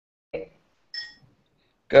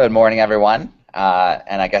Good morning, everyone,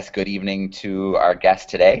 and I guess good evening to our guest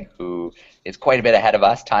today, who is quite a bit ahead of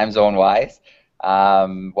us, time zone-wise.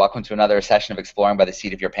 Welcome to another session of Exploring by the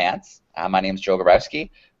Seat of Your Pants. My name is Joe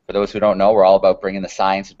Gabowski. For those who don't know, we're all about bringing the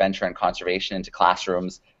science, adventure, and conservation into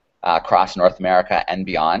classrooms across North America and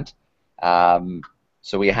beyond.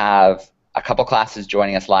 So we have a couple classes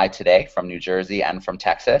joining us live today from New Jersey and from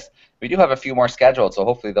Texas. We do have a few more scheduled, so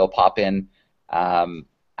hopefully they'll pop in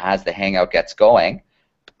as the Hangout gets going.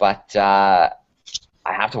 But I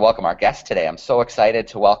have to welcome our guest today. I'm so excited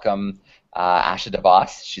to welcome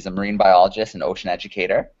Asha. She's a marine biologist and ocean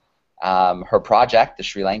educator. Her project, the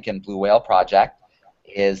Sri Lankan Blue Whale Project,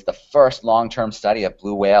 is the first long-term study of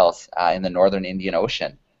blue whales in the northern Indian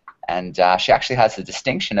Ocean. And she actually has the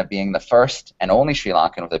distinction of being the first and only Sri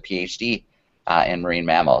Lankan with a PhD in marine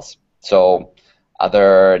mammals. So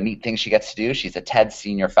other neat things she gets to do, she's a TED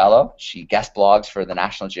Senior Fellow. She guest blogs for the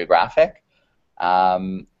National Geographic.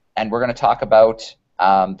 And we're going to talk about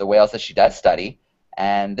the whales that she does study.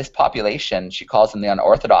 And this population, she calls them the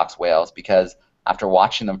unorthodox whales because after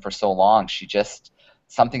watching them for so long,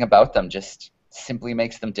 something about them just simply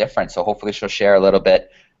makes them different. So hopefully she'll share a little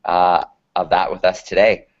bit of that with us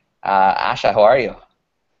today. Asha, how are you?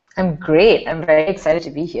 I'm great. I'm very excited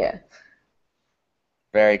to be here.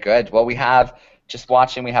 Very good. Well, we have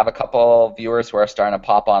a couple viewers who are starting to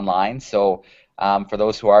pop online. So for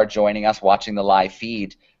those who are joining us, watching the live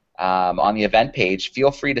feed, on the event page,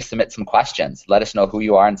 feel free to submit some questions. Let us know who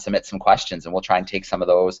you are and submit some questions, and we'll try and take some of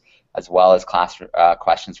those as well as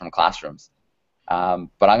questions from classrooms. But I'm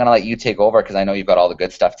going to let you take over because I know you've got all the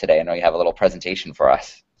good stuff today. I know you have a little presentation for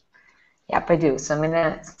us. Yep, I do. So I'm going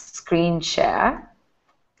to screen share,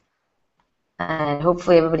 and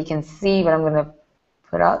hopefully everybody can see what I'm going to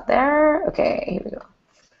put out there. Okay, here we go.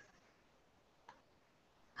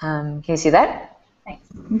 Can you see that? Thanks.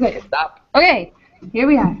 Good. Okay, here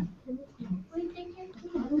we are.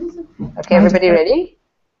 Okay, everybody ready?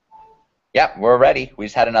 Yep, we're ready. We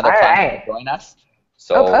just had another class join us.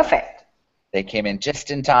 So perfect. They came in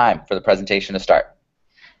just in time for the presentation to start.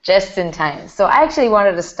 Just in time. So I actually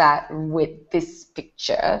wanted to start with this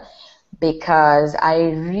picture because I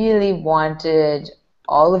really wanted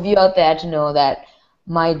all of you out there to know that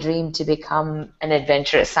my dream to become an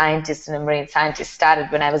adventurous scientist and a marine scientist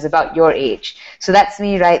started when I was about your age. So that's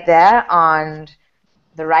me right there on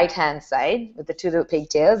the right-hand side with the two little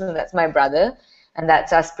pigtails, and that's my brother, and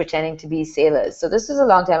that's us pretending to be sailors. So this was a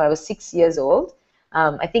long time. I was 6 years old.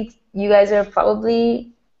 I think you guys are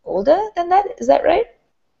probably older than that. Is that right?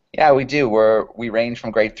 Yeah, we do. We range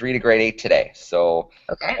from grade 3 to grade 8 today. So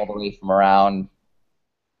all the way from around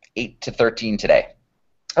 8 to 13 today.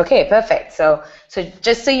 Okay, perfect. So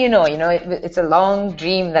just so you know, it's a long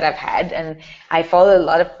dream that I've had, and I followed a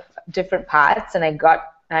lot of different paths, and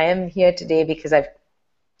I am here today because I've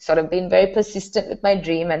sort of been very persistent with my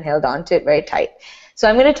dream and held on to it very tight. So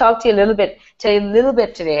I'm going to tell you a little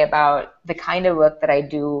bit today about the kind of work that I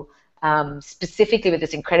do, specifically with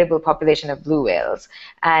this incredible population of blue whales.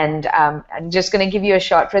 And I'm just going to give you a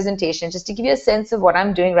short presentation just to give you a sense of what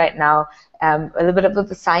I'm doing right now, a little bit about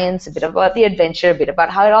the science, a bit about the adventure, a bit about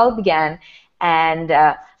how it all began. And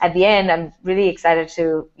at the end, I'm really excited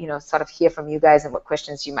to sort of hear from you guys and what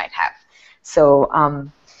questions you might have. So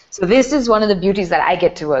this is one of the beauties that I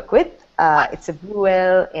get to work with. It's a blue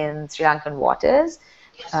whale in Sri Lankan waters.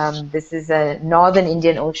 This is a northern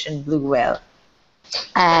Indian Ocean blue whale.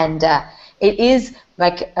 And it is,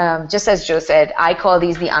 like, just as Joe said, I call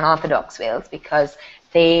these the unorthodox whales because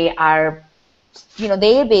they are,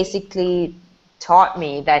 they basically taught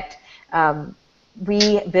me that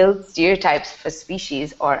we build stereotypes for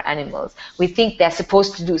species or animals. We think they're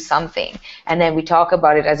supposed to do something, and then we talk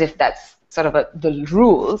about it as if that's sort of the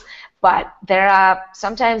rules. But there are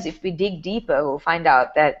sometimes, if we dig deeper, we'll find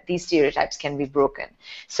out that these stereotypes can be broken.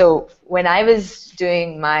 So when I was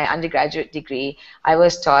doing my undergraduate degree, I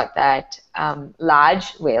was taught that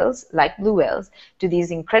large whales, like blue whales, do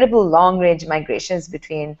these incredible long-range migrations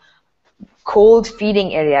between cold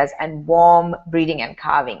feeding areas and warm breeding and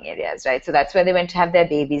calving areas, right? So that's where they went to have their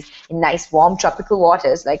babies, in nice warm tropical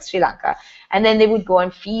waters like Sri Lanka, and then they would go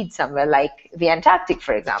and feed somewhere like the Antarctic,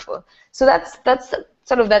 for example. So that's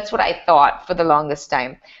what I thought for the longest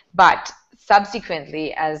time. But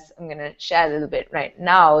subsequently, as I'm going to share a little bit right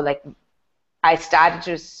now, like, I started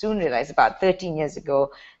to soon realize about 13 years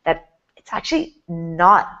ago that it's actually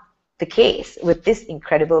not the case with this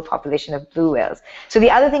incredible population of blue whales. So the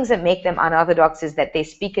other things that make them unorthodox is that they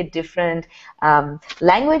speak a different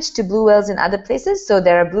language to blue whales in other places. So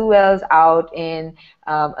there are blue whales out in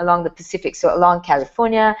along the Pacific, so along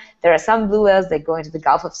California. There are some blue whales that go into the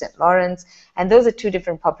Gulf of St. Lawrence, and those are two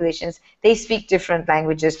different populations. They speak different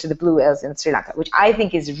languages to the blue whales in Sri Lanka, which I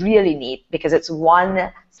think is really neat because it's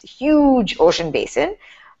one huge ocean basin,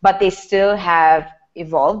 but they still have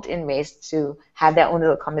evolved in ways to have their own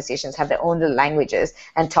little conversations, have their own little languages,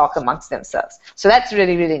 and talk amongst themselves. So that's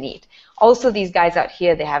really, really neat. Also, these guys out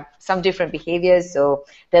here, they have some different behaviors. So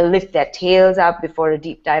they'll lift their tails up before a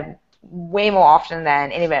deep dive way more often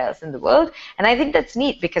than anywhere else in the world. And I think that's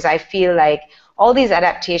neat because I feel like all these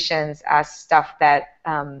adaptations are stuff that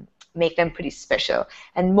make them pretty special.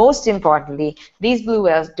 And most importantly, these blue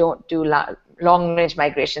whales don't do long-range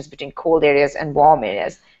migrations between cold areas and warm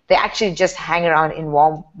areas. They actually just hang around in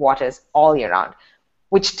warm waters all year round,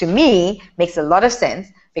 which to me makes a lot of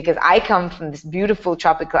sense because I come from this beautiful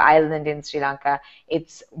tropical island in Sri Lanka.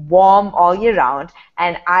 It's warm all year round,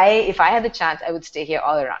 and if I had the chance, I would stay here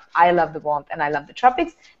all around. I love the warmth and I love the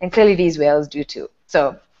tropics, and clearly these whales do too.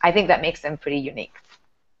 So I think that makes them pretty unique.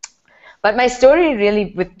 But my story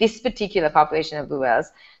really with this particular population of blue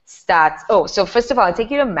whales starts, so first of all, I'll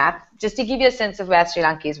take you to a map just to give you a sense of where Sri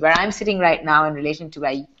Lanka is, where I'm sitting right now in relation to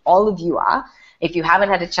where all of you are, if you haven't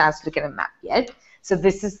had a chance to look at a map yet. So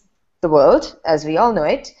this is the world as we all know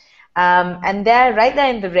it. And there, right there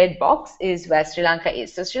in the red box is where Sri Lanka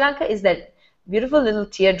is. So Sri Lanka is that beautiful little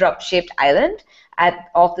teardrop-shaped island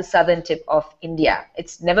off the southern tip of India.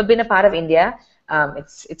 It's never been a part of India.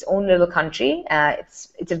 It's its own little country.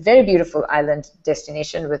 It's a very beautiful island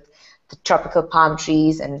destination with the tropical palm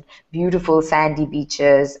trees and beautiful sandy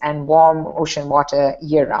beaches and warm ocean water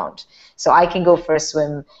year-round. So I can go for a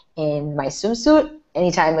swim in my swimsuit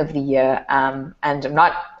any time of the year, and I'm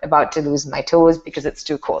not about to lose my toes because it's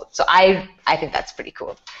too cold. So I think that's pretty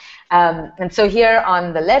cool. And so here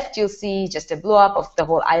on the left, you'll see just a blow-up of the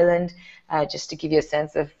whole island, just to give you a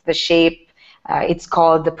sense of the shape. It's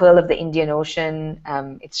called the Pearl of the Indian Ocean.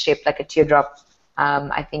 It's shaped like a teardrop.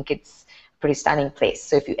 I think it's a pretty stunning place.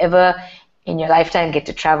 So if you ever in your lifetime get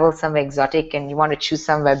to travel somewhere exotic and you want to choose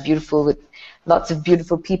somewhere beautiful with lots of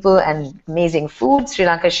beautiful people and amazing food, Sri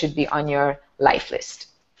Lanka should be on your life list.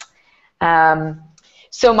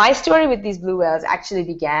 So my story with these blue whales actually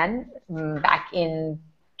began back in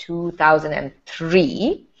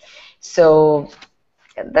 2003. So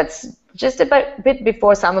that's just a bit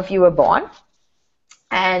before some of you were born.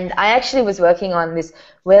 And I actually was working on this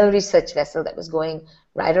whale research vessel that was going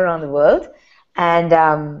right around the world. And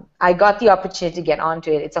I got the opportunity to get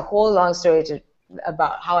onto it. It's a whole long story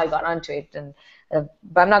about how I got onto it.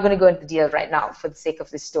 But I'm not going to go into detail right now for the sake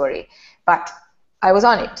of this story. But I was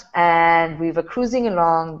on it. And we were cruising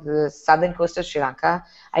along the southern coast of Sri Lanka.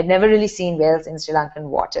 I'd never really seen whales in Sri Lankan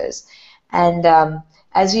waters. And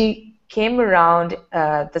as we came around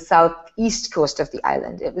the southeast coast of the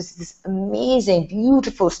island, it was this amazing,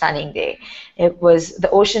 beautiful, stunning day. The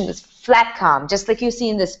ocean was flat calm, just like you see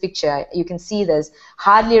in this picture. You can see there's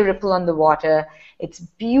hardly a ripple on the water. It's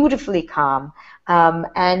beautifully calm.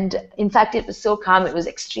 And in fact, it was so calm, it was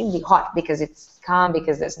extremely hot because it's calm,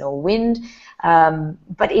 because there's no wind.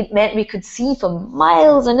 But it meant we could see for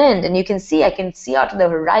miles on end. And I can see out to the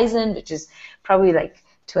horizon, which is probably like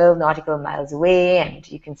 12 nautical miles away, and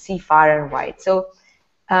you can see far and wide. So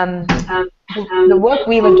the work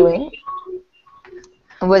we were doing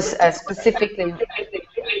was specifically...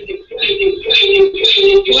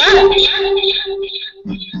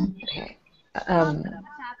 Okay.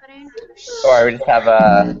 Sorry, we just have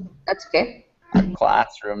a That's okay.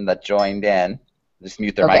 classroom that joined in. Just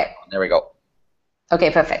mute their microphone. There we go.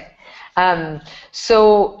 Okay, perfect.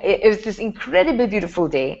 So it was this incredibly beautiful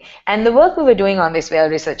day, and the work we were doing on this whale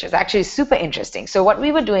research was actually super interesting. So what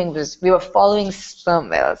we were doing was we were following sperm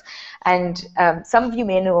whales, and some of you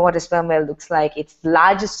may know what a sperm whale looks like. It's the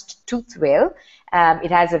largest toothed whale.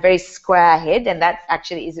 It has a very square head, and that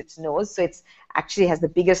actually is its nose. So it's actually has the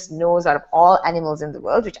biggest nose out of all animals in the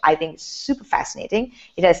world, which I think is super fascinating.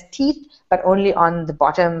 It has teeth, but only on the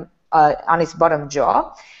bottom, on its bottom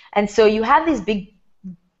jaw. And so you have these big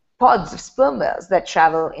pods of sperm whales that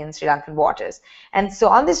travel in Sri Lankan waters. And so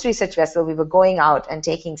on this research vessel, we were going out and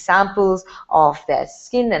taking samples of their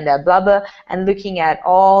skin and their blubber and looking at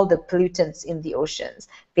all the pollutants in the oceans,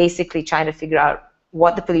 basically trying to figure out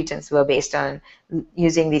what the pollutants were based on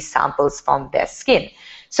using these samples from their skin.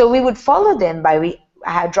 So we would follow them by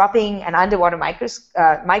dropping an underwater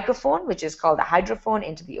microphone, which is called a hydrophone,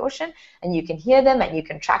 into the ocean, and you can hear them and you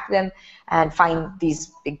can track them and find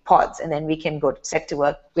these big pods, and then we can go set to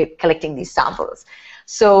work with collecting these samples.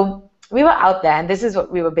 So we were out there, and this is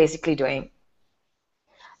what we were basically doing.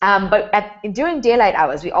 But during daylight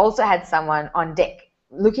hours, we also had someone on deck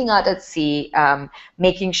looking out at sea,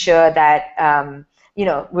 making sure that we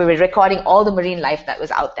were recording all the marine life that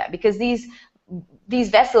was out there, because these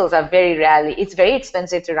vessels are very rarely, it's very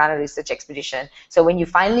expensive to run a research expedition. So when you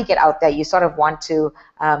finally get out there, you sort of want to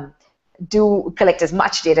collect as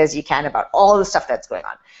much data as you can about all the stuff that's going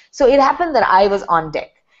on. So it happened that I was on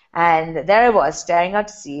deck, and there I was staring out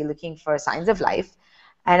to sea looking for signs of life,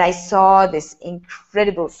 and I saw this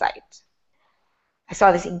incredible sight. I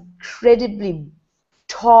saw this incredibly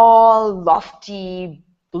tall, lofty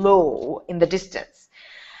blow in the distance.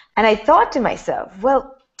 And I thought to myself,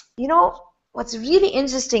 well, what's really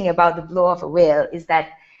interesting about the blow of a whale is that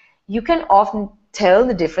you can often tell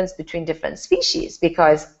the difference between different species,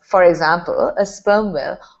 because, for example, a sperm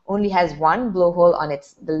whale only has one blowhole on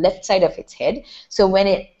the left side of its head. So when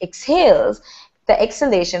it exhales, the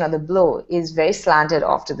exhalation or the blow is very slanted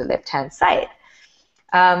off to the left-hand side.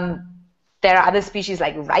 There are other species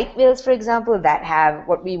like right whales, for example, that have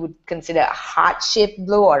what we would consider a heart-shaped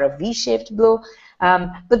blow or a V-shaped blow.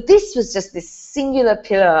 But this was just this singular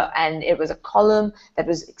pillar, and it was a column that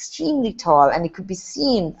was extremely tall, and it could be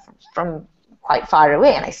seen from quite far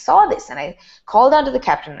away. And I saw this, and I called out to the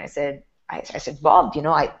captain, and I said, Bob,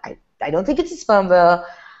 I don't think it's a sperm whale.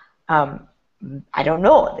 I don't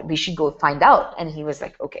know. We should go find out. And he was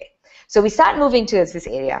like, okay. So we start moving towards this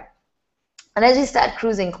area. And as we start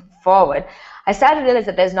cruising forward, I started to realize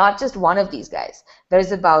that there's not just one of these guys.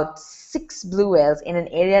 There's about 6 blue whales in an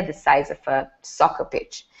area the size of a soccer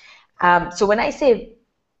pitch. So when I say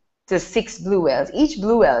the 6 blue whales, each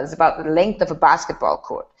blue whale is about the length of a basketball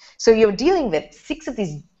court. So you're dealing with 6 of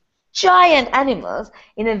these giant animals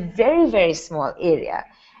in a very, very small area.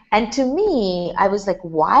 And to me, I was like,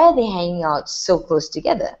 why are they hanging out so close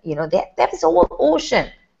together? They have this whole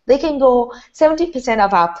ocean. They can go, 70%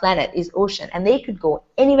 of our planet is ocean, and they could go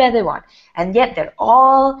anywhere they want. And yet they're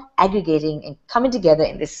all aggregating and coming together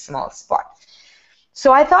in this small spot.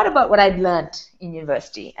 So I thought about what I'd learned in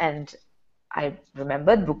university, and I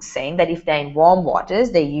remembered books saying that if they're in warm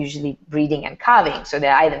waters, they're usually breeding and calving. So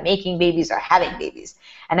they're either making babies or having babies.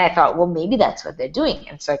 And I thought, well, maybe that's what they're doing.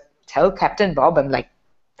 And so I tell Captain Bob, I'm like,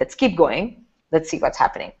 let's keep going. Let's see what's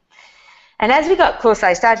happening. And as we got closer,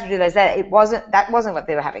 I started to realize that that wasn't what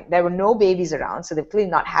they were having. There were no babies around, so they're clearly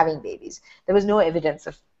not having babies. There was no evidence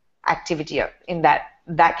of activity in that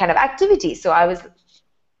kind of activity. So I was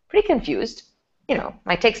pretty confused.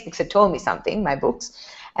 My textbooks had told me something, my books,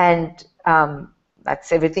 and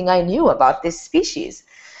that's everything I knew about this species.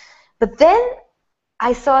 But then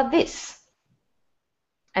I saw this.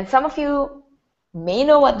 And some of you may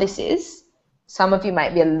know what this is. Some of you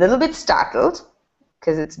might be a little bit startled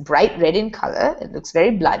because it's bright red in color. It looks very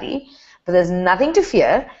bloody, but there's nothing to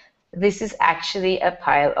fear. This is actually a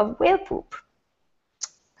pile of whale poop.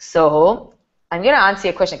 So I'm going to answer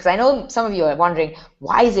your question, because I know some of you are wondering,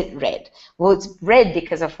 why is it red? Well, it's red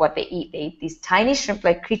because of what they eat. They eat these tiny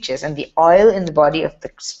shrimp-like creatures, and the oil in the body of the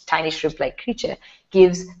tiny shrimp-like creature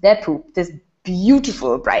gives their poop this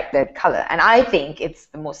beautiful bright red color. And I think it's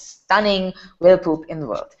the most stunning whale poop in the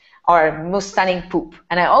world, or most stunning poop.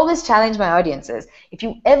 And I always challenge my audiences, if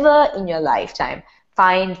you ever in your lifetime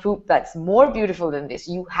find poop that's more beautiful than this,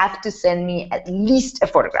 you have to send me at least a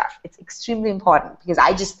photograph. It's extremely important, because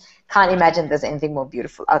I just can't imagine there's anything more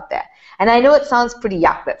beautiful out there. And I know it sounds pretty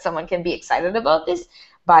yuck that someone can be excited about this,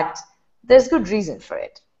 but there's good reason for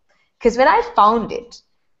it. Because when I found it,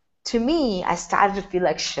 to me, I started to feel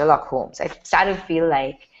like Sherlock Holmes. I started to feel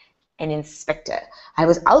like an inspector. I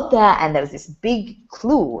was out there, and there was this big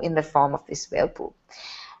clue in the form of this whale poop.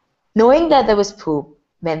 Knowing that there was poop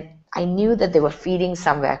meant I knew that they were feeding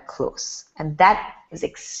somewhere close. And that was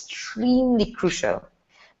extremely crucial,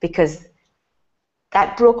 because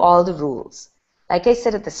that broke all the rules. Like I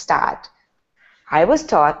said at the start, I was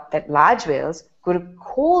taught that large whales go to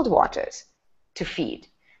cold waters to feed.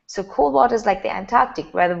 So cold waters like the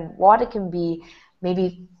Antarctic, where the water can be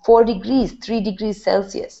maybe 4 degrees, 3 degrees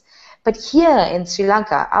Celsius. But here in Sri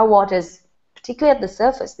Lanka, our waters, particularly at the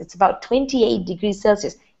surface, it's about 28 degrees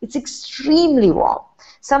Celsius. It's extremely warm.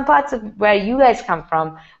 Some parts of where you guys come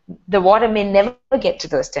from, the water may never get to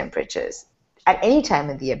those temperatures at any time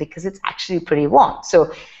in the year, because it's actually pretty warm.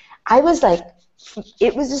 So I was like,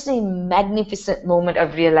 it was just a magnificent moment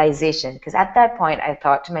of realization, because at that point I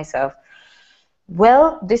thought to myself,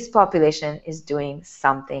 well, this population is doing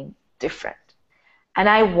something different, and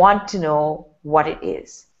I want to know what it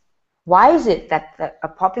is. Why is it that a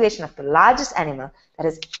population of the largest animal that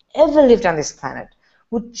has ever lived on this planet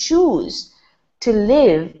would choose to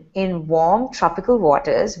live in warm tropical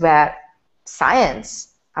waters where science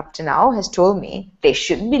up to now has told me they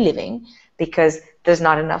shouldn't be living because there's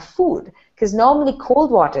not enough food. Because normally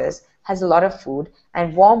cold waters has a lot of food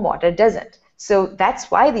and warm water doesn't. So that's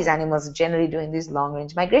why these animals are generally doing these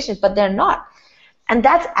long-range migrations, but they're not. And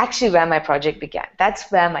that's actually where my project began.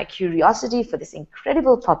 That's where my curiosity for this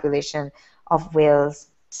incredible population of whales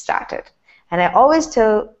started. And I always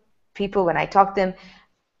tell people when I talk to them,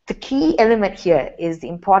 the key element here is the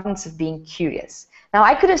importance of being curious. Now,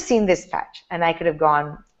 I could have seen this patch and I could have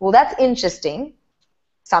gone, well, that's interesting.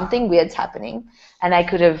 Something weird's happening. And I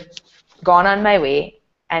could have gone on my way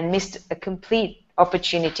and missed a complete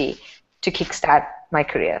opportunity to kickstart my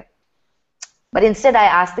career. But instead, I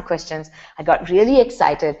asked the questions. I got really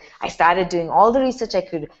excited. I started doing all the research I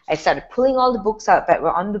could. I started pulling all the books out that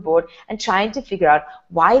were on the board and trying to figure out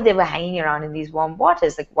why they were hanging around in these warm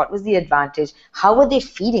waters. Like, what was the advantage? How were they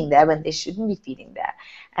feeding there when they shouldn't be feeding there?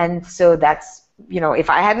 And so that's, you know, if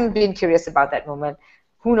I hadn't been curious about that moment,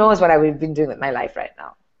 who knows what I would have been doing with my life right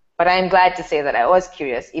now. But I'm glad to say that I was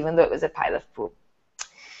curious, even though it was a pile of poop.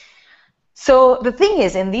 So the thing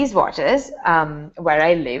is, in these waters where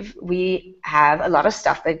I live, we have a lot of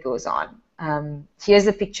stuff that goes on. Here's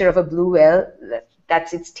a picture of a blue whale.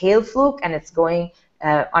 That's its tail fluke, and it's going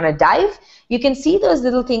on a dive. You can see those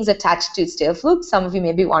little things attached to its tail fluke. Some of you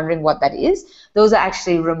may be wondering what that is. Those are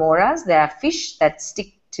actually remoras. They are fish that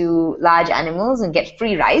stick to large animals and get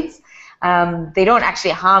free rides. They don't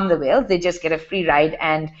actually harm the whales. They just get a free ride,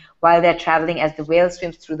 and while they're traveling, as the whale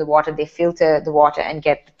swims through the water, they filter the water and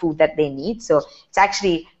get the food that they need. So it's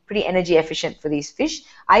actually pretty energy efficient for these fish.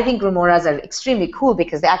 I think remoras are extremely cool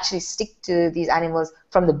because they actually stick to these animals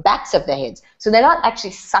from the backs of their heads. So they're not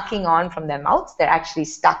actually sucking on from their mouths. They're actually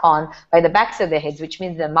stuck on by the backs of their heads, which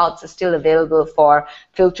means their mouths are still available for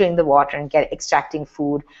filtering the water and extracting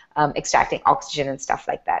food, extracting oxygen and stuff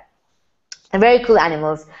like that. And very cool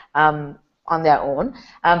animals on their own.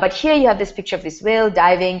 But here you have this picture of this whale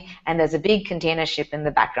diving, and there's a big container ship in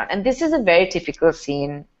the background. And this is a very typical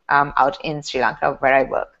scene out in Sri Lanka where I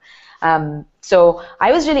work. So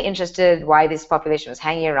I was really interested why this population was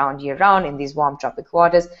hanging around year-round in these warm tropic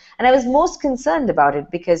waters. And I was most concerned about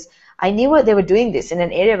it because I knew they were doing this in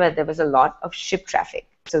an area where there was a lot of ship traffic.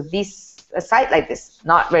 So a site like this,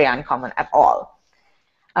 not very uncommon at all.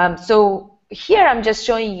 So here I'm just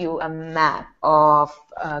showing you a map of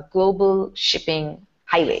global shipping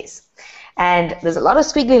highways. And there's a lot of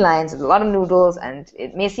squiggly lines, there's a lot of noodles, and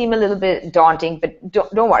it may seem a little bit daunting, but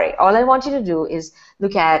don't worry. All I want you to do is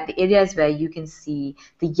look at the areas where you can see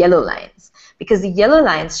the yellow lines, because the yellow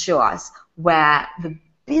lines show us where the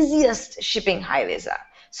busiest shipping highways are.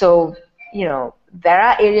 So, you know, there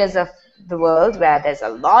are areas of the world where there's a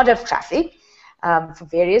lot of traffic, for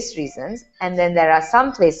various reasons, and then there are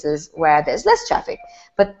some places where there's less traffic.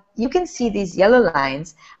 But you can see these yellow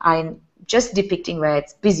lines are just depicting where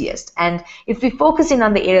it's busiest. And if we focus in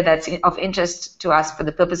on the area that's of interest to us for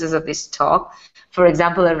the purposes of this talk, for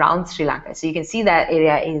example, around Sri Lanka. So you can see that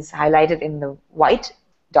area is highlighted in the white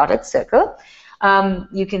dotted circle.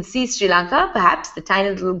 You can see Sri Lanka, perhaps the tiny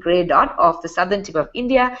little gray dot off the southern tip of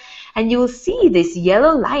India, and you will see these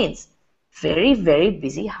yellow lines, very, very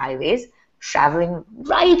busy highways traveling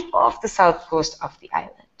right off the south coast of the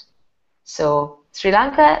island. So Sri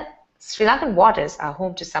Lankan waters are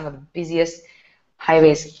home to some of the busiest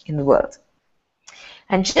highways in the world.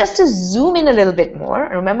 And just to zoom in a little bit more,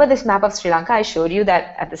 remember this map of Sri Lanka? I showed you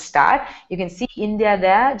that at the start. You can see India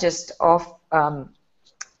there just off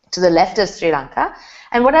to the left of Sri Lanka.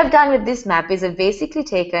 And what I've done with this map is I've basically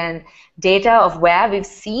taken data of where we've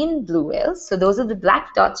seen blue whales. So those are the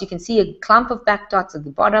black dots. You can see a clump of black dots at the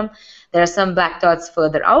bottom. There are some black dots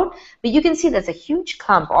further out. But you can see there's a huge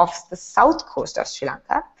clump off the south coast of Sri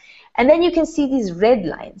Lanka. And then you can see these red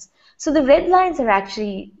lines. So the red lines are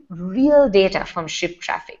actually real data from ship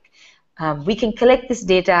traffic. We can collect this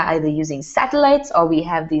data either using satellites, or we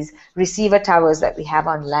have these receiver towers that we have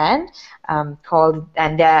on land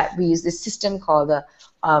we use this system called the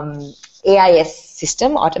AIS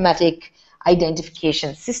system, Automatic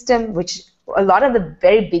Identification System, which a lot of the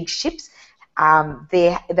very big ships,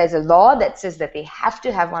 there's a law that says that they have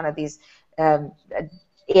to have one of these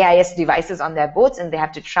AIS devices on their boats, and they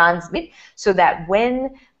have to transmit so that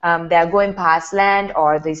when they're going past land,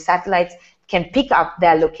 or the satellites can pick up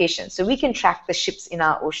their location. So we can track the ships in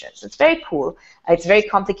our oceans. It's very cool. It's very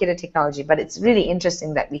complicated technology, but it's really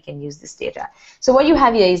interesting that we can use this data. So what you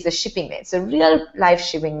have here is the shipping lanes. So real life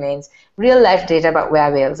shipping lanes, real life data about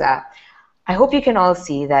where whales are. I hope you can all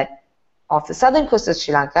see that off the southern coast of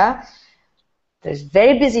Sri Lanka, there's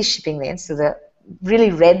very busy shipping lanes. So the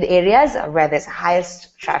really red areas are where there's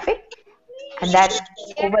highest traffic, and that's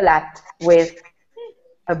overlapped with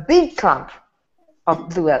a big clump of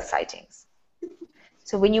blue whale sightings.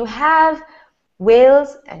 So when you have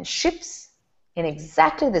whales and ships in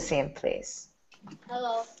exactly the same place,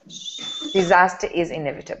 disaster is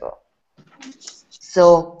inevitable.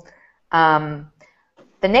 So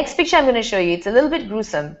the next picture I'm going to show you, it's a little bit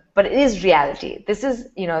gruesome, but it is reality. This is,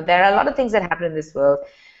 there are a lot of things that happen in this world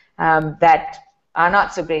that are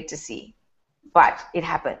not so great to see, but it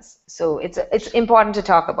happens. So it's important to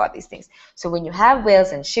talk about these things. So when you have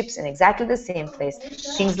whales and ships in exactly the same place,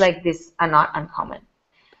 things like this are not uncommon.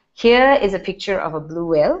 Here is a picture of a blue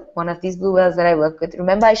whale, one of these blue whales that I work with.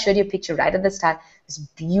 Remember, I showed you a picture right at the start, this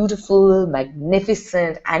beautiful,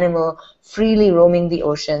 magnificent animal freely roaming the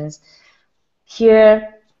oceans.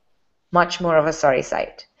 Here, much more of a sorry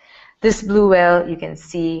sight. This blue whale, you can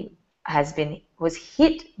see, was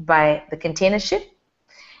hit by the container ship,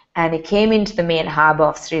 and it came into the main harbor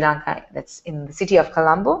of Sri Lanka, that's in the city of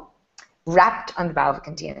Colombo, wrapped on the bow of a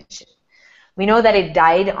container ship. We know that it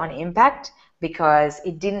died on impact because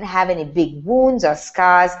it didn't have any big wounds or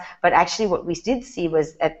scars, but actually what we did see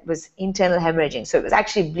was internal hemorrhaging. So it was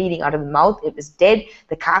actually bleeding out of the mouth. It was dead.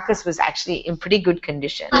 The carcass was actually in pretty good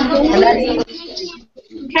condition. And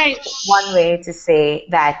that's one way to say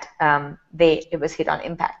that it was hit on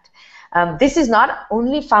impact. This is not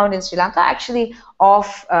only found in Sri Lanka, actually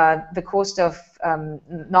off the coast of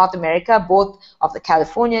North America, both of the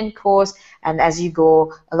Californian coast, and as you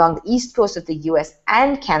go along the east coast of the US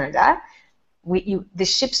and Canada, the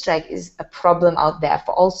ship strike is a problem out there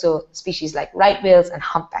for also species like right whales and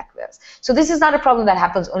humpback whales. So this is not a problem that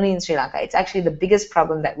happens only in Sri Lanka. It's actually the biggest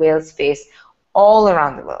problem that whales face all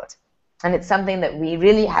around the world. And it's something that we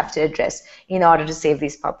really have to address in order to save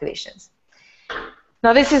these populations.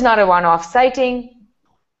 Now, this is not a one-off sighting.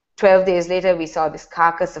 12 days later, we saw this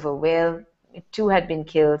carcass of a whale. 2 had been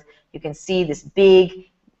killed. You can see this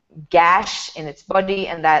big gash in its body,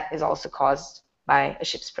 and that is also caused by a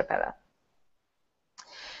ship's propeller.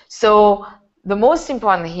 So the most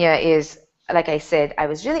important here is, like I said, I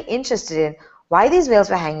was really interested in why these whales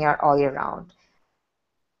were hanging out all year round,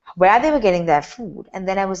 where they were getting their food, and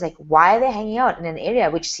then I was like, why are they hanging out in an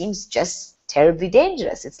area which seems just terribly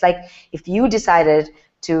dangerous? It's like if you decided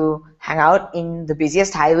to hang out in the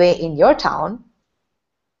busiest highway in your town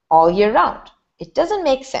all year round. It doesn't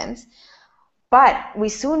make sense, but we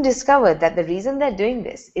soon discovered that the reason they're doing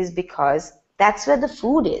this is because that's where the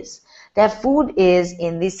food is. Their food is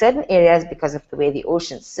in these certain areas because of the way the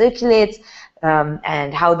ocean circulates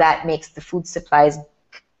and how that makes the food supplies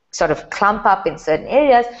sort of clump up in certain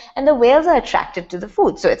areas, and the whales are attracted to the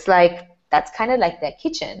food. So it's like, that's kind of like their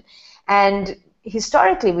kitchen. And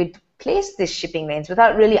historically, we'd placed these shipping lanes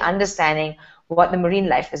without really understanding what the marine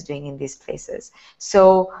life is doing in these places.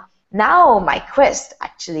 So now my quest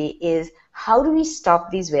actually is, how do we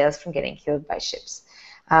stop these whales from getting killed by ships?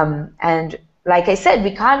 And like I said,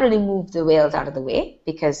 we can't really move the whales out of the way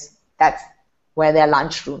because that's where their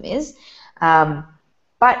lunchroom is.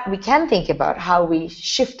 But we can think about how we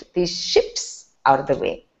shift these ships out of the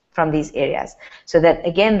way from these areas so that,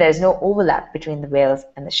 again, there's no overlap between the whales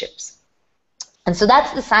and the ships. And so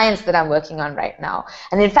that's the science that I'm working on right now.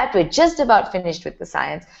 And in fact, we're just about finished with the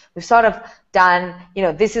science. We've sort of done,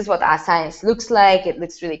 this is what our science looks like. It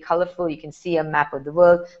looks really colorful. You can see a map of the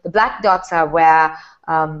world. The black dots are where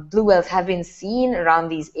blue whales have been seen around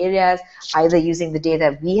these areas, either using the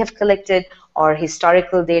data we have collected or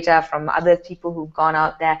historical data from other people who've gone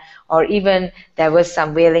out there, or even there was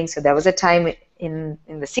some whaling. So there was a time in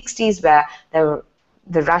the 60s where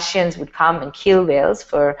the Russians would come and kill whales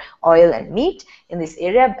for oil and meat in this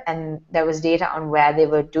area, and there was data on where they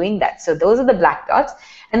were doing that. So those are the black dots.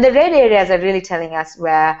 And the red areas are really telling us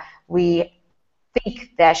where we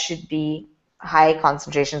think there should be high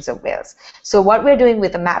concentrations of whales. So what we're doing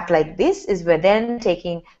with a map like this is we're then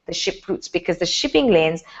taking the ship routes, because the shipping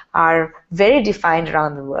lanes are very defined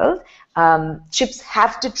around the world. Ships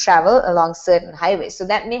have to travel along certain highways. So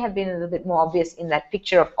that may have been a little bit more obvious in that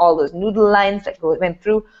picture of all those noodle lines that went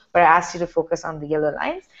through, where I asked you to focus on the yellow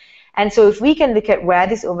lines. And so if we can look at where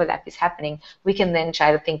this overlap is happening, we can then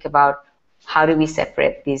try to think about how do we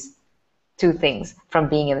separate these two things from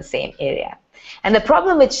being in the same area. And the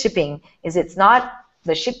problem with shipping is it's not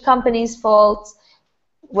the ship company's fault.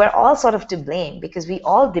 We're all sort of to blame because we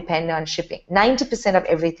all depend on shipping. 90% of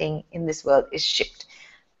everything in this world is shipped.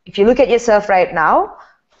 If you look at yourself right now,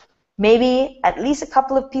 maybe at least a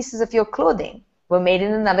couple of pieces of your clothing were made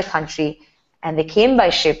in another country and they came by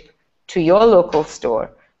ship to your local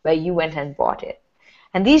store where you went and bought it.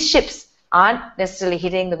 And these ships aren't necessarily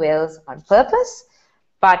hitting the whales on purpose,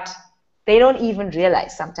 but they don't even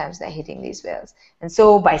realize sometimes they're hitting these whales. And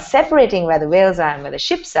so by separating where the whales are and where the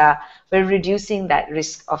ships are, we're reducing that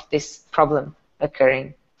risk of this problem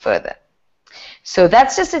occurring further. So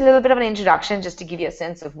that's just a little bit of an introduction, just to give you a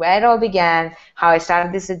sense of where it all began, how I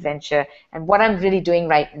started this adventure, and what I'm really doing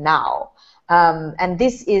right now. And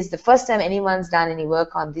this is the first time anyone's done any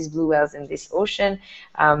work on these blue whales in this ocean.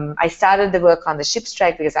 I started the work on the ship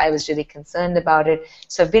strike because I was really concerned about it.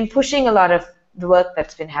 So I've been pushing a lot of the work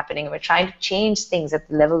that's been happening, and we're trying to change things at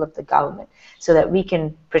the level of the government so that we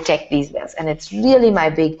can protect these whales. And it's really my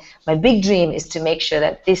big dream is to make sure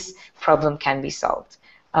that this problem can be solved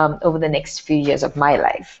over the next few years of my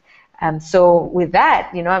life. So with that,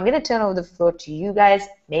 I'm going to turn over the floor to you guys.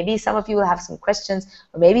 Maybe some of you will have some questions,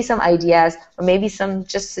 or maybe some ideas, or maybe some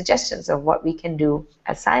just suggestions of what we can do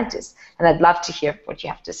as scientists. And I'd love to hear what you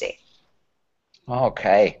have to say.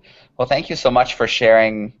 Okay. Well, thank you so much for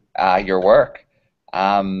sharing your work.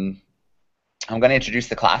 I'm going to introduce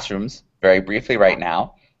the classrooms very briefly right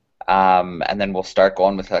now, and then we'll start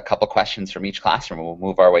going with a couple questions from each classroom, and we'll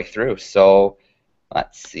move our way through. So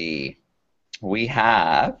let's see. We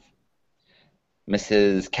have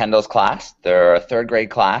Mrs. Kendall's class. They're a third grade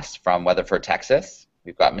class from Weatherford, Texas.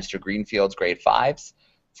 We've got Mr. Greenfield's grade 5s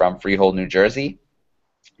from Freehold, New Jersey.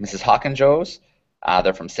 Mrs. Hawkinjoe's,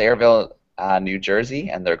 they're from Sayreville, New Jersey,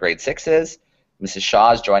 and they're grade 6s. Mrs.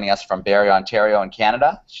 Shaw is joining us from Barrie, Ontario in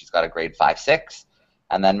Canada. She's got a grade 5-6.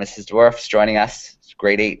 And then Mrs. Dwarf's joining us,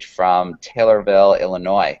 grade 8 from Taylorville,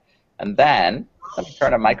 Illinois. And then, let me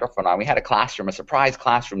turn a microphone on. We had a surprise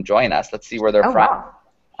classroom join us. Let's see where they're from.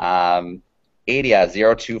 Wow. Adia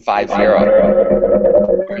 0250.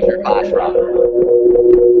 Where's your class from?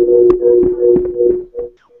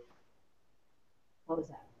 What was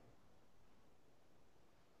that?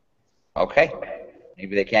 Okay.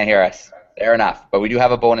 Maybe they can't hear us. Fair enough. But we do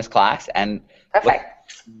have a bonus class. And Perfect.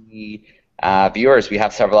 Viewers, we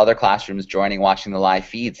have several other classrooms watching the live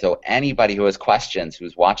feed. So anybody who has questions,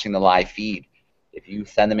 who's watching the live feed, if you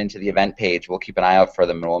send them into the event page, we'll keep an eye out for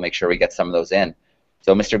them, and we'll make sure we get some of those in.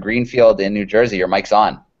 So Mr. Greenfield in New Jersey, your mic's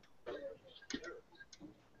on.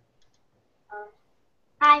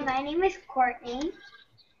 Hi, my name is Courtney.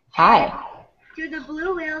 Hi. Do the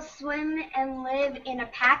blue whales swim and live in a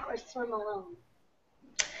pack or swim alone?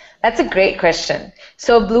 That's a great question.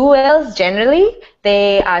 So blue whales, generally,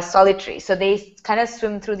 they are solitary. So they kind of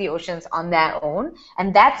swim through the oceans on their own.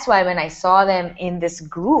 And that's why when I saw them in this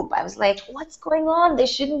group, I was like, what's going on? They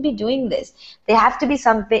shouldn't be doing this. They have to be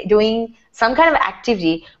doing some kind of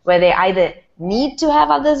activity where they either need to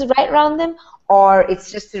have others right around them, or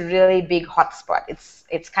it's just a really big hotspot.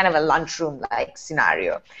 It's kind of a lunchroom-like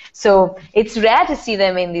scenario. So it's rare to see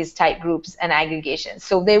them in these tight groups and aggregations.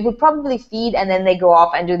 So they would probably feed and then they go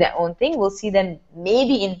off and do their own thing. We'll see them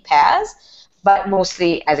maybe in pairs, but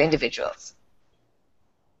mostly as individuals.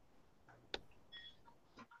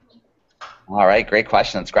 All right, great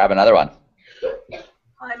question. Let's grab another one.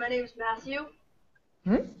 Hi, my name is Matthew.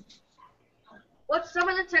 Hmm? What's some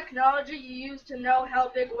of the technology you use to know how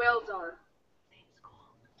big whales are?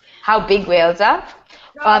 How big whales are?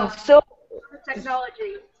 No, So the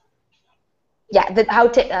technology.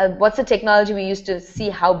 yeah, what's the technology we use to see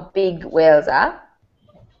how big whales are?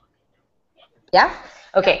 Yeah?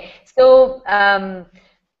 Okay. So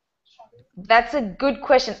that's a good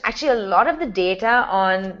question. Actually, a lot of the data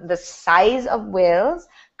on the size of whales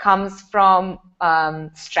comes from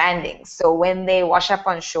stranding. So when they wash up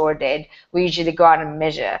on shore dead, we usually go out and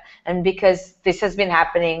measure. And because this has been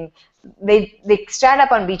happening, they strand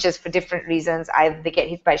up on beaches for different reasons. Either they get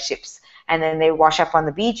hit by ships and then they wash up on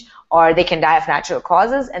the beach, or they can die of natural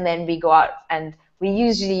causes, and then we go out and we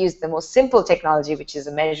usually use the most simple technology, which is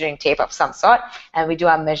a measuring tape of some sort, and we do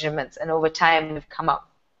our measurements. And over time,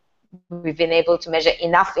 we've been able to measure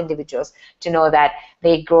enough individuals to know that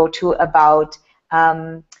they grow to about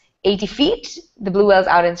 80 feet. The blue whales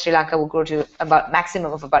out in Sri Lanka will grow to about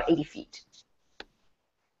maximum of about 80 feet.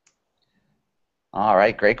 All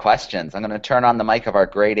right, great questions. I'm going to turn on the mic of our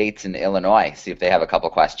grade 8s in Illinois, see if they have a couple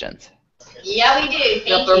questions. Yeah, we do.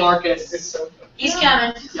 Thank you. Marcus. He's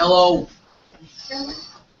coming. Yellow.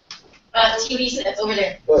 TV set over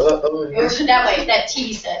there. Over Over that way. That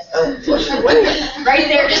TV set. Right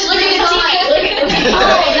there. Just look at the TV. Look at the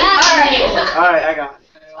TV. All right, I got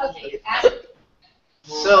it. Okay. Ask it.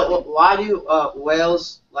 So why do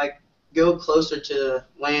whales go closer to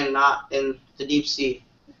land, not in the deep sea?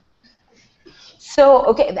 So,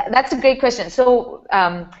 okay, that's a great question. So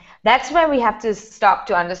that's where we have to stop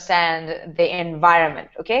to understand the environment,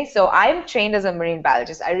 okay? So I'm trained as a marine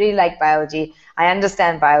biologist. I really like biology. I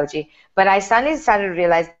understand biology. But I suddenly started to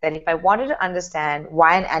realize that if I wanted to understand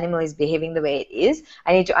why an animal is behaving the way it is,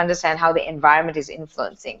 I need to understand how the environment is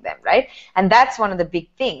influencing them, right? And that's one of the big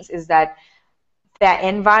things, is that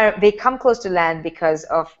they come close to land because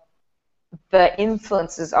of the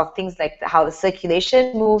influences of things like how the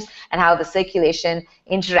circulation moves and how the circulation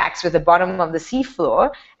interacts with the bottom of the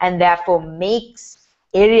seafloor, and therefore makes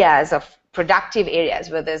areas of productive areas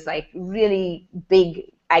where there's like really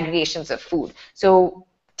big aggregations of food. So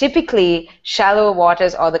typically shallow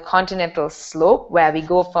waters or the continental slope, where we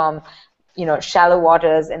go from shallow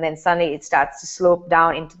waters and then suddenly it starts to slope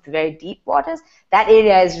down into the very deep waters, that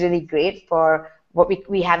area is really great for what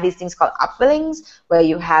we have these things called upwellings, where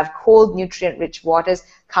you have cold, nutrient-rich waters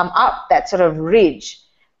come up that sort of ridge,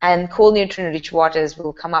 and cold, nutrient-rich waters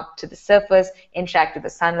will come up to the surface, interact with the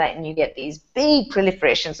sunlight, and you get these big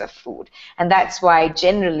proliferations of food. And that's why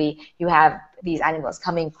generally you have these animals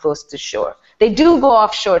coming close to shore. They do go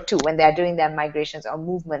offshore too when they're doing their migrations or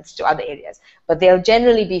movements to other areas, but they'll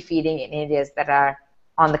generally be feeding in areas that are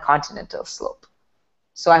on the continental slope.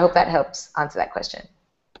 So I hope that helps answer that question.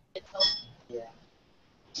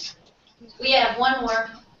 We have one more.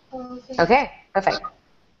 Okay, perfect.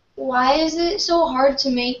 Why is it so hard to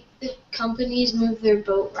make the companies move their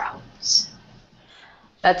boat routes?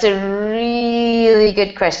 That's a really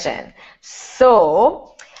good question.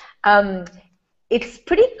 So, it's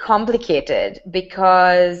pretty complicated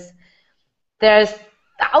because there's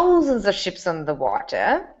thousands of ships on the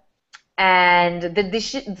water, and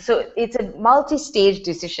so it's a multi-stage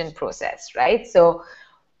decision process, right? So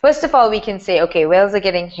first of all, we can say, okay, whales are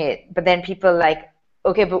getting hit, but then people are like,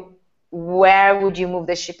 okay, but where would you move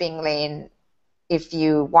the shipping lane if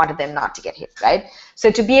you wanted them not to get hit, right?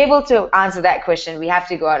 So to be able to answer that question, we have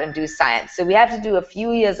to go out and do science. So we have to do a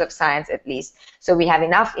few years of science at least, so we have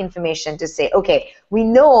enough information to say, okay, we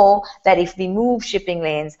know that if we move shipping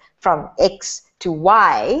lanes from X to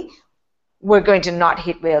Y, we're going to not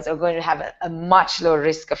hit whales, or going to have a much lower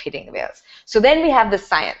risk of hitting whales. So then we have the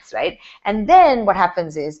science, right? And then what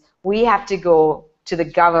happens is we have to go to the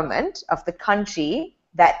government of the country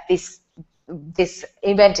that this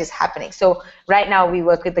event is happening. So right now we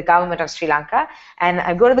work with the government of Sri Lanka, and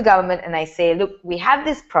I go to the government and I say, look, we have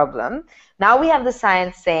this problem. Now we have the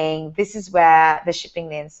science saying this is where the shipping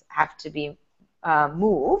lanes have to be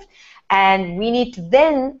moved, and we need to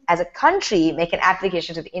then, as a country, make an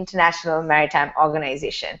application to the International Maritime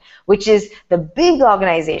Organization, which is the big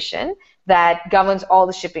organization that governs all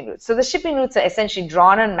the shipping routes. So the shipping routes are essentially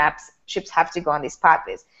drawn on maps. Ships have to go on these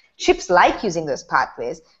pathways. Ships like using those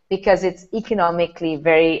pathways because it's economically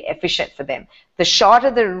very efficient for them. The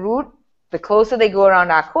shorter the route, the closer they go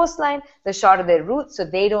around our coastline, the shorter their route, so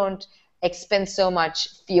they don't expend so much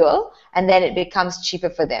fuel, and then it becomes cheaper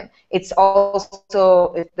for them. It's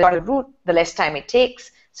also, the shorter the route, the less time it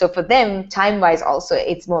takes. So for them, time-wise also,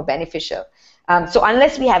 it's more beneficial. So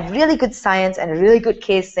unless we have really good science and a really good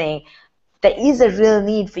case saying there is a real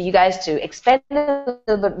need for you guys to expend a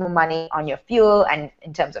little bit more money on your fuel and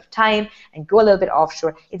in terms of time and go a little bit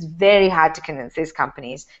offshore, it's very hard to convince these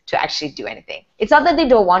companies to actually do anything. It's not that they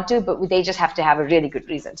don't want to, but they just have to have a really good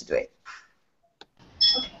reason to do it.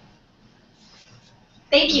 Okay.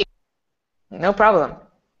 Thank you. No problem.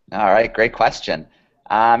 All right, great question.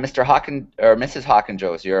 Mr. Hawken, or Mrs.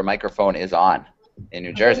 Hawkenjos, your microphone is on in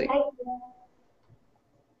New Jersey.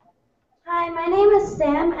 Hi, my name is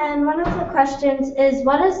Sam, and one of the questions is,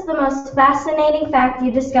 what is the most fascinating fact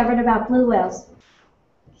you discovered about blue whales?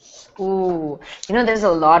 Ooh, there's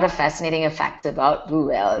a lot of fascinating facts about blue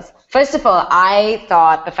whales. First of all, I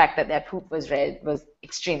thought the fact that their poop was red was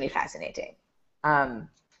extremely fascinating.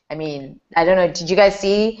 I mean, I don't know, did you guys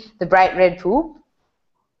see the bright red poop?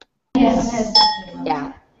 Yes.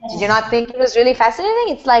 Yeah. Did you not think it was really fascinating?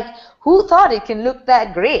 It's like, who thought it can look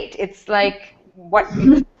that great? It's like,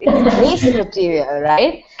 it's waste material,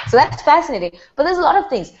 right? So that's fascinating. But there's a lot of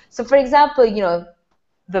things. So for example,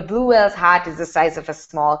 the blue whale's heart is the size of a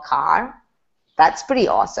small car. That's pretty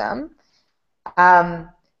awesome.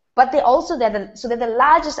 But they're the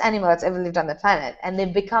largest animal that's ever lived on the planet, and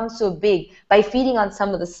they've become so big by feeding on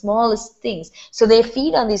some of the smallest things. So they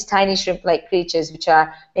feed on these tiny shrimp-like creatures, which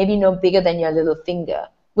are maybe no bigger than your little finger,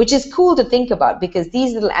 which is cool to think about because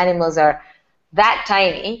these little animals are that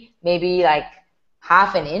tiny, maybe like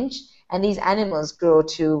half an inch, and these animals grow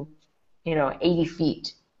to 80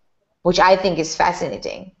 feet, which I think is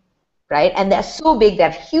fascinating, right? And they're so big, they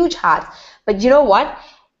have huge hearts. But you know what?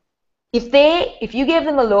 If you gave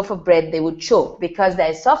them a loaf of bread, they would choke because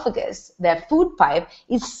their esophagus, their food pipe,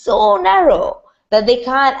 is so narrow that they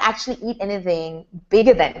can't actually eat anything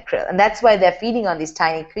bigger than krill. And that's why they're feeding on these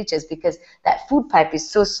tiny creatures, because that food pipe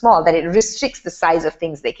is so small that it restricts the size of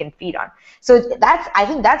things they can feed on. So I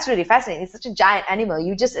think that's really fascinating. It's such a giant animal.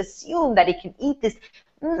 You just assume that it can eat this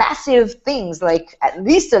massive things like at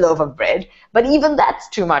least a loaf of bread, but even that's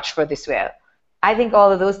too much for this whale. I think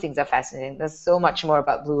all of those things are fascinating. There's so much more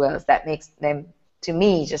about blue whales that makes them, to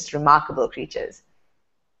me, just remarkable creatures.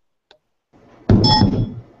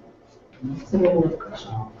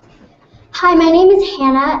 Hi, my name is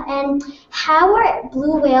Hannah, and how are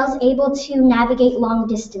blue whales able to navigate long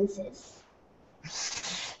distances?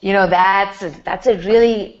 You know, that's a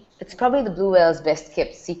really, it's probably the blue whale's best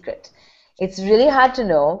kept secret. It's really hard to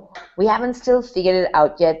know. We haven't still figured it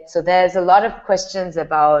out yet. So there's a lot of questions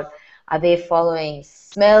about, are they following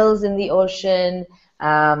smells in the ocean?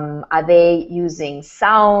 Are they using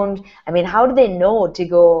sound? I mean, how do they know to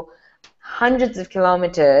go hundreds of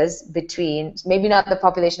kilometers between, maybe not the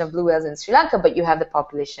population of blue whales in Sri Lanka, but you have the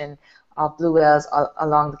population of blue whales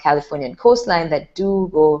along the Californian coastline that do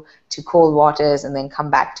go to cold waters and then come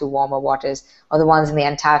back to warmer waters, or the ones in the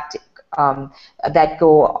Antarctic that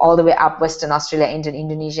go all the way up Western Australia into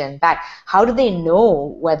Indonesia and back. How do they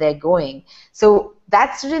know where they're going? So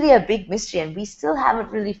that's really a big mystery, and we still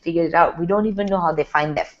haven't really figured it out. We don't even know how they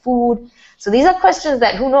find their food. So these are questions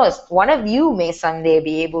that, who knows, one of you may someday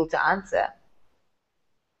be able to answer.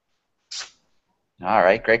 All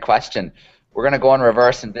right, great question. We're going to go in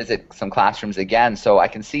reverse and visit some classrooms again. So I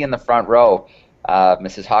can see in the front row,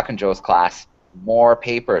 Mrs. Hawkinjoe's class, more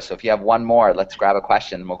papers. So if you have one more, let's grab a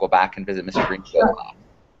question and we'll go back and visit Mr. Greenfield's class.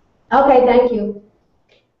 Okay, thank you.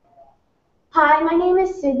 Hi, my name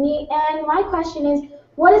is Sydney, and my question is,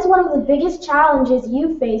 what is one of the biggest challenges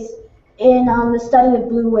you face in the study of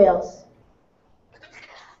blue whales?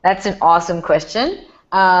 That's an awesome question.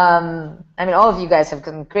 I mean, all of you guys have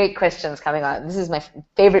some great questions coming on. This is my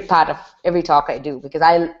favorite part of every talk I do, because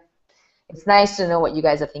it's nice to know what you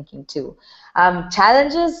guys are thinking too.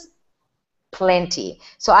 Challenges, plenty.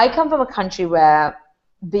 So I come from a country where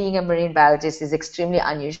being a marine biologist is extremely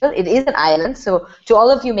unusual. It is an island, so to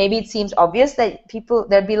all of you, maybe it seems obvious that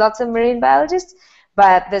there'd be lots of marine biologists,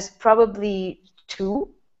 but there's probably 2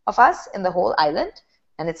 of us in the whole island,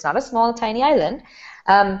 and it's not a small, tiny island.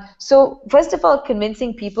 So first of all,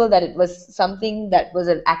 convincing people that it was something that was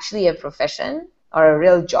actually a profession or a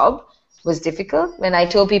real job was difficult. When I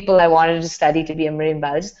told people I wanted to study to be a marine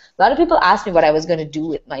biologist, a lot of people asked me what I was going to do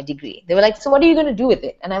with my degree. They were like, so what are you going to do with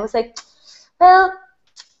it? And I was like, well,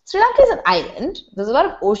 Sri Lanka is an island. There's a lot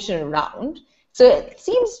of ocean around. So it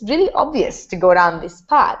seems really obvious to go down this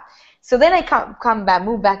path. So then I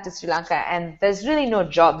move back to Sri Lanka, and there's really no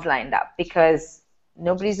jobs lined up because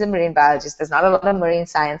nobody's a marine biologist. There's not a lot of marine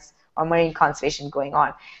science or marine conservation going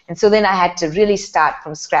on. And so then I had to really start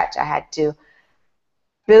from scratch. I had to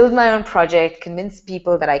build my own project, convince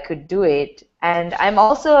people that I could do it. And I'm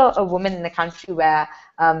also a woman in a country where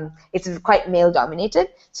it's quite male-dominated.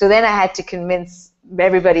 So then I had to convince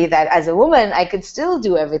everybody that as a woman, I could still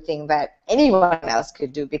do everything that anyone else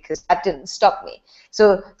could do, because that didn't stop me.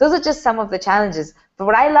 So those are just some of the challenges. But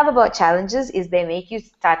what I love about challenges is they make you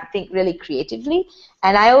start to think really creatively.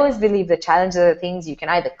 And I always believe that challenges are things you can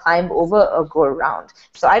either climb over or go around.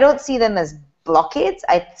 So I don't see them as blockades.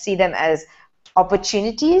 I see them as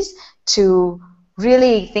opportunities to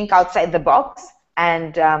really think outside the box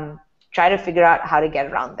and try to figure out how to get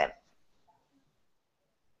around them.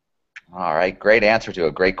 All right, great answer to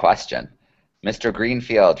a great question. Mr.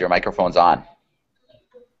 Greenfield, your microphone's on.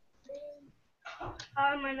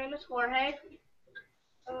 Hi, my name is Jorge.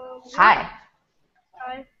 Hi.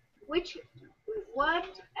 Hi. What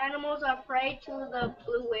animals are prey to the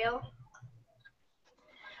blue whale?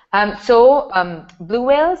 Blue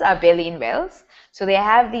whales are baleen whales. So they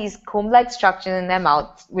have these comb-like structures in their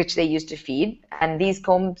mouths, which they use to feed. And these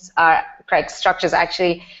combs are structures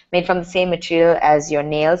actually made from the same material as your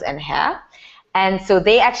nails and hair. And so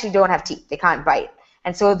they actually don't have teeth. They can't bite.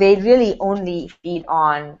 And so they really only feed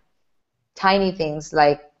on tiny things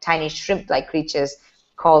like tiny shrimp-like creatures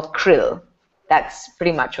called krill. That's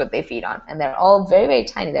pretty much what they feed on. And they're all very, very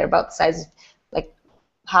tiny. They're about the size of like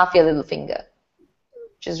half your little finger,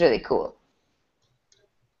 which is really cool.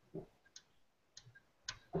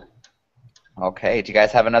 Okay, do you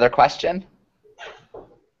guys have another question?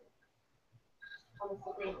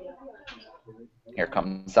 Here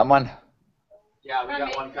comes someone. Yeah, we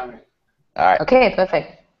got one coming. All right. Okay,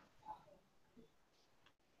 perfect.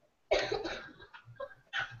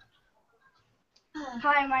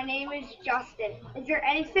 Hi, my name is Justin. Is there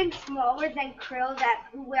anything smaller than krill that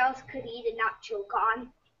blue whales could eat and not choke on?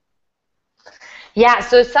 Yeah,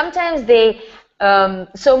 so sometimes they,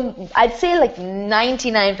 so I'd say like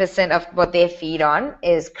 99% of what they feed on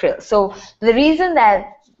is krill. So the reason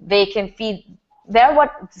that they can feed,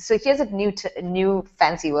 so here's a new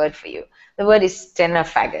fancy word for you. The word is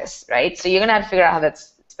stenophagus, right? So you're going to have to figure out how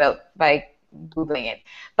that's spelled by Googling it.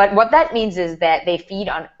 But what that means is that they feed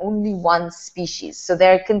on only one species. So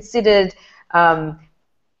they're considered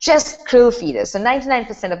just krill feeders. So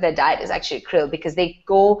 99% of their diet is actually krill because they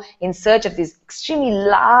go in search of these extremely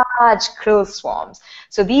large krill swarms.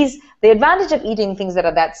 So the advantage of eating things that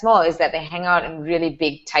are that small is that they hang out in really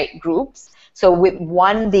big, tight groups. So with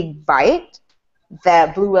one big bite,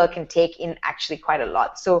 the blue whale can take in actually quite a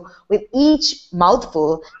lot. So with each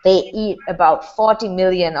mouthful, they eat about 40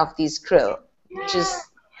 million of these krill, which is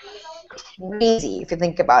crazy if you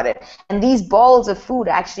think about it. And these balls of food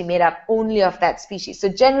are actually made up only of that species. So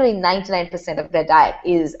generally 99% of their diet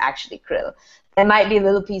is actually krill. There might be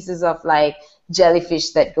little pieces of like jellyfish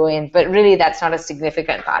that go in, but really that's not a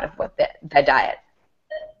significant part of what their diet.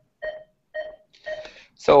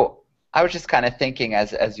 So I was just kind of thinking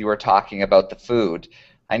as you were talking about the food,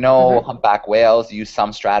 I know humpback whales use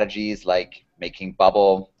some strategies like making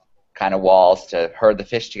bubble kind of walls to herd the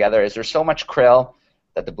fish together. Is there so much krill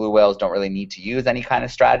that the blue whales don't really need to use any kind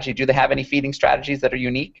of strategy? Do they have any feeding strategies that are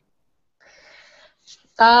unique?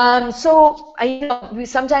 Sometimes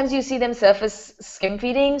you see them surface skim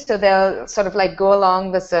feeding, so they'll sort of like go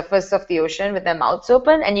along the surface of the ocean with their mouths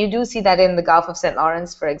open, and you do see that in the Gulf of St.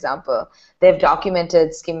 Lawrence, for example. They've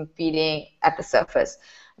documented skim feeding at the surface.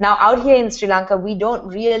 Now, out here in Sri Lanka, we don't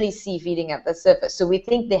really see feeding at the surface, so we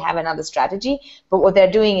think they have another strategy, but what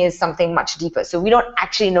they're doing is something much deeper, so we don't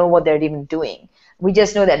actually know what they're even doing. We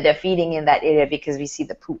just know that they're feeding in that area because we see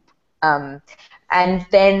the poop. And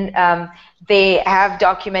then they have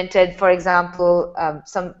documented, for example,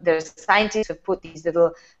 there's scientists who have put these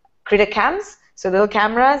little critter cams, so little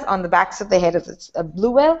cameras on the backs of the head of a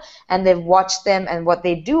blue whale, and they've watched them, and what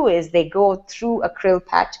they do is they go through a krill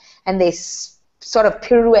patch and they sort of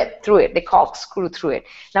pirouette through it, they corkscrew through it.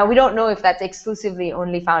 Now, we don't know if that's exclusively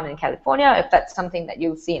only found in California, or if that's something that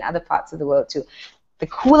you'll see in other parts of the world too. The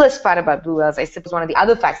coolest part about blue whales, I suppose one of the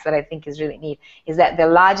other facts that I think is really neat, is that they're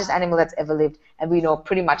the largest animal that's ever lived, and we know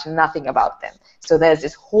pretty much nothing about them. So there's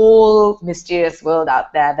this whole mysterious world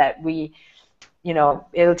out there that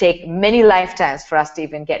it'll take many lifetimes for us to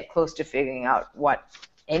even get close to figuring out what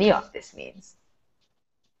any of this means.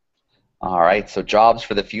 All right, so jobs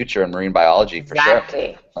for the future in marine biology, for sure.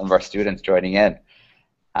 Some of our students joining in.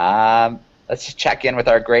 Let's just check in with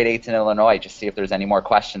our grade 8s in Illinois, just see if there's any more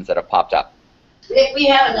questions that have popped up. We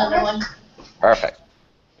have another one. Perfect.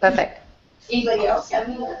 Anybody else have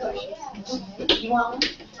any other questions? You want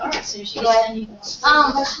one? All right, so she's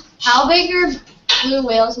how big are blue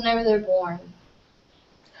whales whenever they're born?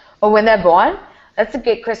 Oh, when they're born? That's a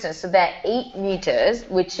good question. So they're 8 meters,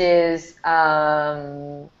 which is,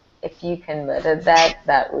 if you converted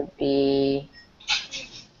that would be,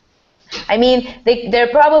 I mean, they're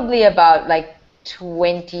probably about like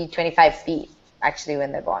 20, 25 feet, actually,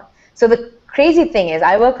 when they're born. So the crazy thing is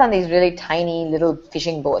I work on these really tiny little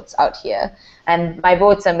fishing boats out here, and my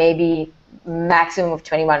boats are maybe maximum of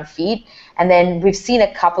 21 feet, and then we've seen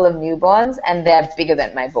a couple of newborns, and they're bigger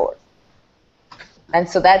than my boat. And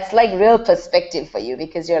so that's like real perspective for you,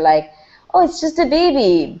 because you're like, oh, it's just a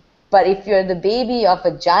baby. But if you're the baby of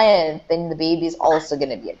a giant, then the baby is also going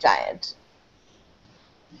to be a giant.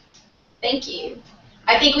 Thank you.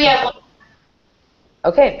 I think we have one.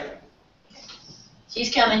 Okay.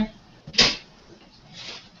 She's coming.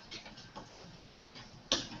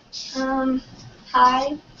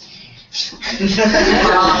 Hi.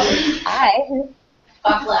 Hi.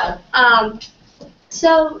 Talk loud.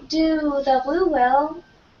 So do the blue whale,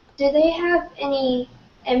 do they have any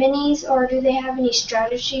enemies, or do they have any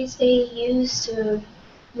strategies they use to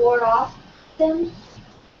ward off them?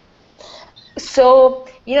 So,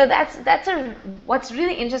 what's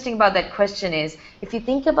really interesting about that question is, if you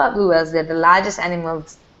think about blue whales, they're the largest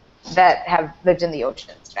animals that have lived in the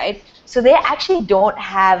oceans, right? So they actually don't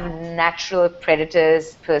have natural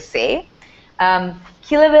predators per se.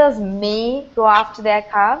 Killer whales may go after their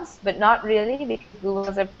calves, but not really, because blue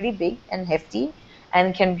whales are pretty big and hefty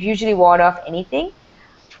and can usually ward off anything.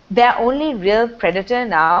 Their only real predator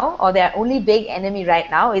now, or their only big enemy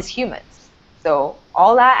right now, is humans. So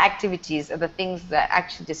all our activities are the things that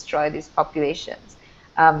actually destroy these populations.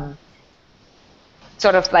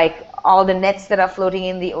 Sort of like all the nets that are floating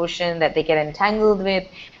in the ocean that they get entangled with,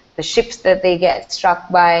 the ships that they get struck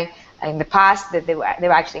by. In the past, that they were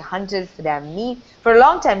actually hunted for their meat. For a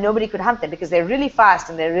long time, nobody could hunt them because they're really fast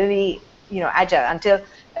and they're really, agile, until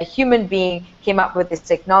a human being came up with this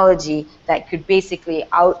technology that could basically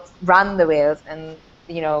outrun the whales and,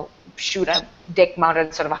 shoot a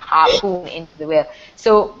deck-mounted sort of a harpoon into the whale.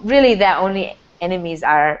 So really, their only enemies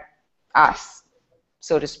are us,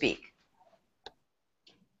 so to speak.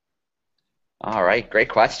 All right, great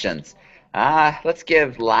questions. Let's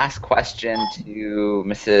give last question to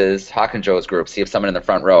Mrs. Hawkinjo's group, see if someone in the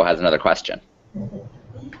front row has another question.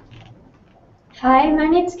 Hi, my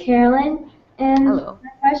name's Carolyn, and Hello. my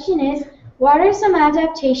question is, what are some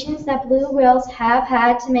adaptations that blue whales have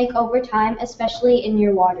had to make over time, especially in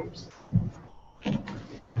your waters?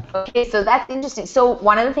 Okay, so that's interesting. So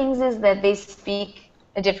one of the things is that they speak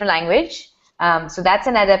a different language. So that's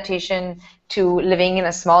an adaptation to living in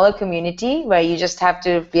a smaller community where you just have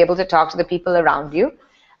to be able to talk to the people around you.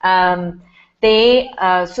 So they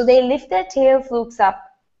lift their tail flukes up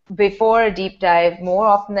before a deep dive more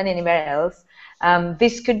often than anywhere else.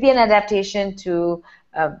 This could be an adaptation to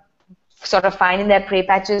sort of finding their prey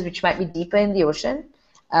patches, which might be deeper in the ocean.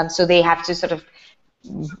 So they have to sort of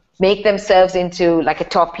make themselves into like a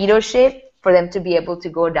torpedo shape for them to be able to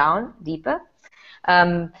go down deeper.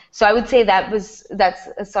 So I would say that's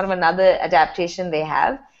sort of another adaptation they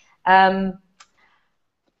have.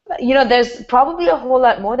 There's probably a whole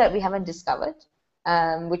lot more that we haven't discovered,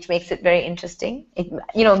 which makes it very interesting.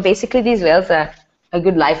 Basically these whales are a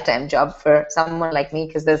good lifetime job for someone like me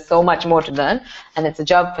because there's so much more to learn, and it's a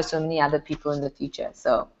job for so many other people in the future.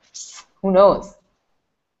 So who knows?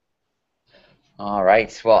 All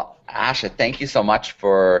right. Well, Asha, thank you so much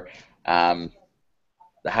for having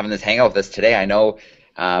this hangout with us today. I know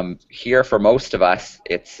here for most of us,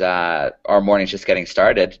 it's our morning's just getting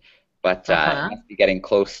started, but it must be getting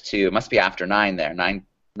close to. It must be after 9 there,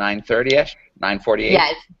 9:30ish, 9:48.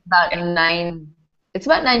 Yeah, it's about 9. It's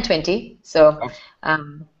about 9:20. So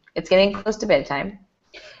it's getting close to bedtime.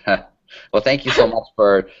 Well, thank you so much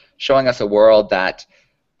for showing us a world that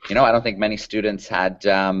I don't think many students had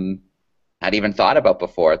even thought about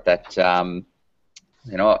before. That the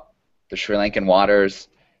Sri Lankan waters,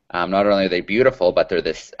 not only are they beautiful, but they're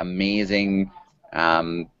this amazing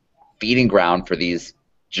feeding ground for these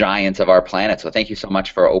giants of our planet. So thank you so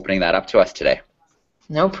much for opening that up to us today.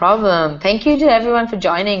 No problem. Thank you to everyone for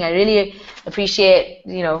joining. I really appreciate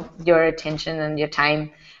your attention and your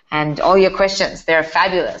time and all your questions. They're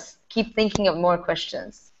fabulous. Keep thinking of more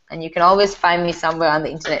questions, and you can always find me somewhere on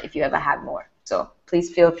the internet if you ever have more. So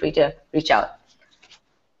please feel free to reach out.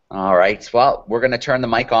 All right. Well, we're going to turn the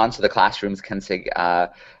mic on so the classrooms can say a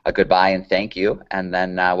goodbye and thank you, and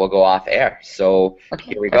then we'll go off air. So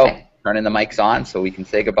here we go. Turning the mics on so we can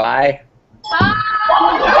say goodbye.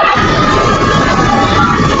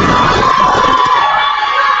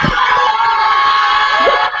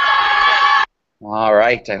 All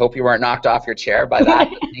right. I hope you weren't knocked off your chair by that.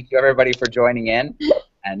 Thank you, everybody, for joining in,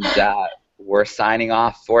 and we're signing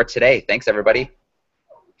off for today. Thanks, everybody.